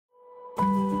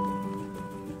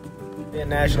in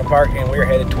National Park, and we're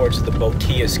headed towards the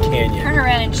Boqullias Canyon. Turn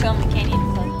around and show them the canyon.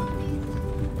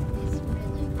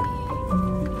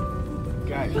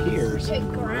 Got here's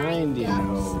grinding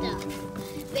hoe.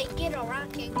 They get a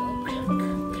rock and go.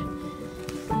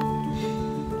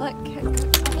 Look.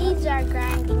 These are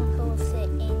grinding hoes that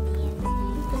Indians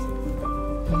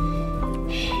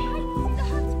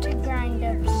use to grind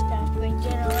up stuff. We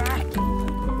get a rock and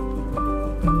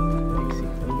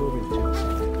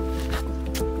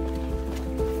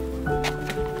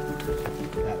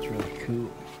That's really cool.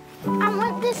 I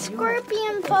want the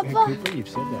scorpion, Papa. Cooper, you've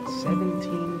said that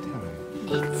 17 times.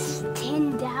 It's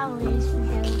 $10 though.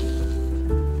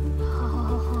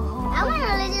 I want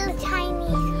a little tiny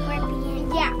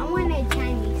scorpion. Yeah, I want a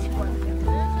tiny scorpion.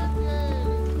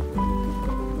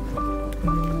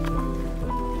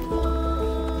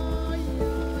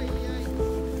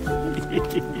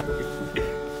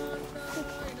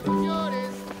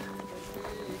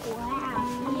 Wow,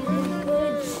 he's a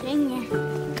good singer.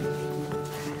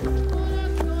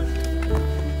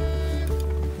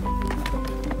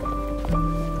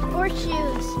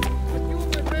 Horseshoes.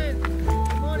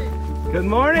 Good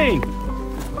morning.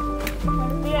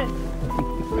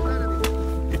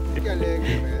 Qué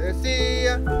alegre me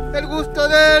decía, el gusto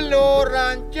de los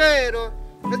rancheros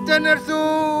es tener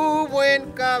su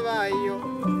buen caballo,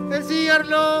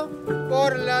 ensillarlo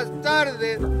por las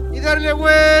tardes y darle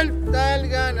vuelta al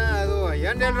ganado.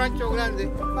 Allá en el rancho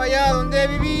grande, allá donde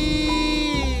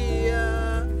vivía,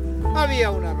 había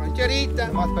una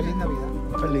rancherita. Más feliz Navidad.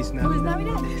 Feliz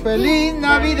Navidad. Feliz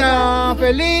Navidad,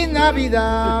 feliz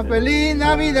Navidad, feliz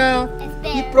Navidad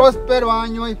y próspero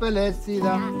año y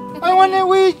felicidad. I wanna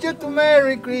wish you to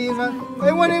Merry Christmas.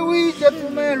 I wanna wish you to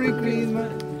Merry Christmas.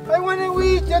 I wanna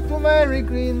wish you to Merry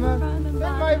Christmas.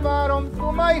 From my bottom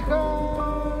to my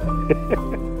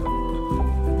heart.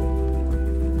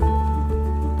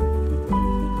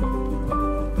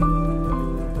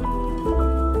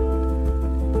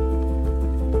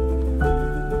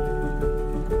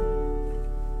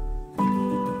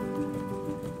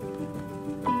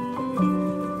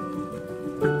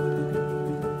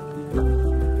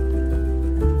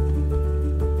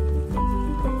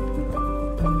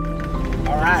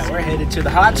 Alright, we're headed to the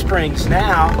hot springs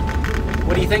now.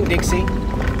 What do you think, Dixie?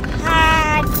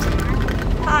 Hot.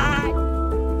 Hot.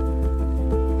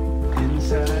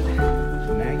 Inside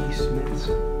Maggie Smith's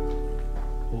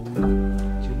old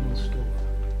general store.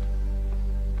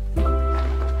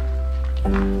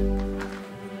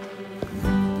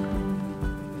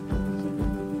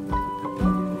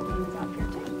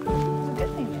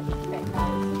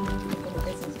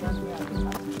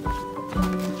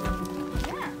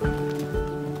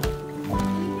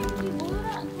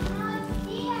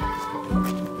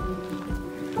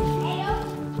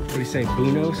 What do you say,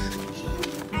 Buenos?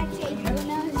 I say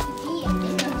buenos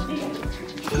dias.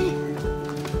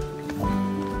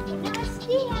 Buenos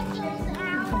dias,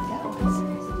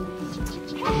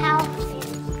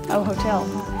 Oh, hotel.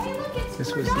 Hey, look, it's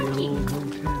This was the old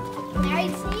hotel. Mary,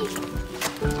 see?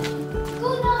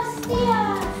 Buenos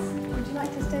dias. Would you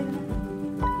like to stay there?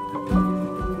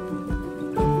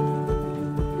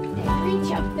 They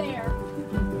reach up there.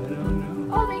 I don't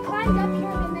know. Oh, they climbed up here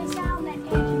and they sat on that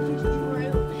edge and just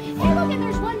drew. Hey, look, and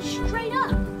there's one